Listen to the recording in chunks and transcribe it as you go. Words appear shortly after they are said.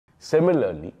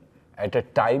Similarly, at a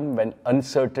time when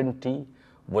uncertainty,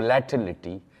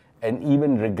 volatility, and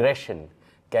even regression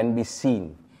can be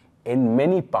seen in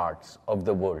many parts of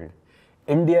the world,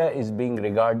 India is being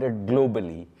regarded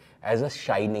globally as a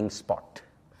shining spot.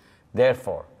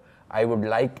 Therefore, I would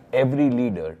like every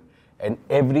leader and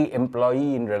every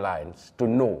employee in Reliance to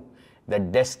know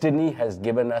that destiny has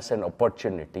given us an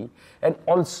opportunity and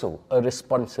also a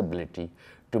responsibility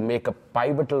to make a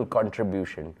pivotal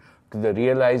contribution to the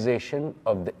realization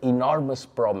of the enormous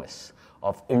promise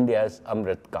of India's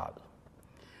Amrit Kal.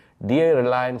 Dear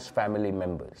Reliance family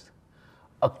members,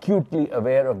 acutely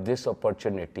aware of this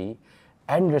opportunity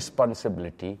and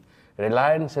responsibility,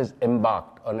 Reliance has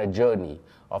embarked on a journey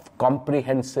of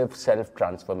comprehensive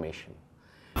self-transformation.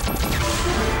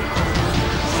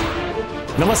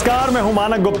 नमस्कार, मैं हूं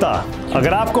मानक गुप्ता।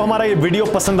 अगर आपको हमारा ये video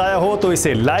पसंद आया हो तो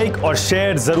इसे लाइक और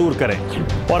शेयर जरूर करें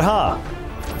और हां,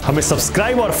 हमें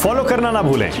सब्सक्राइब और फॉलो करना ना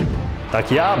भूलें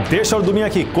ताकि आप देश और दुनिया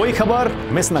की कोई खबर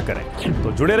मिस ना करें।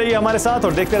 तो जुड़े रहिए हमारे साथ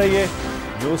और देखते रहिए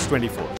न्यूज़ 24।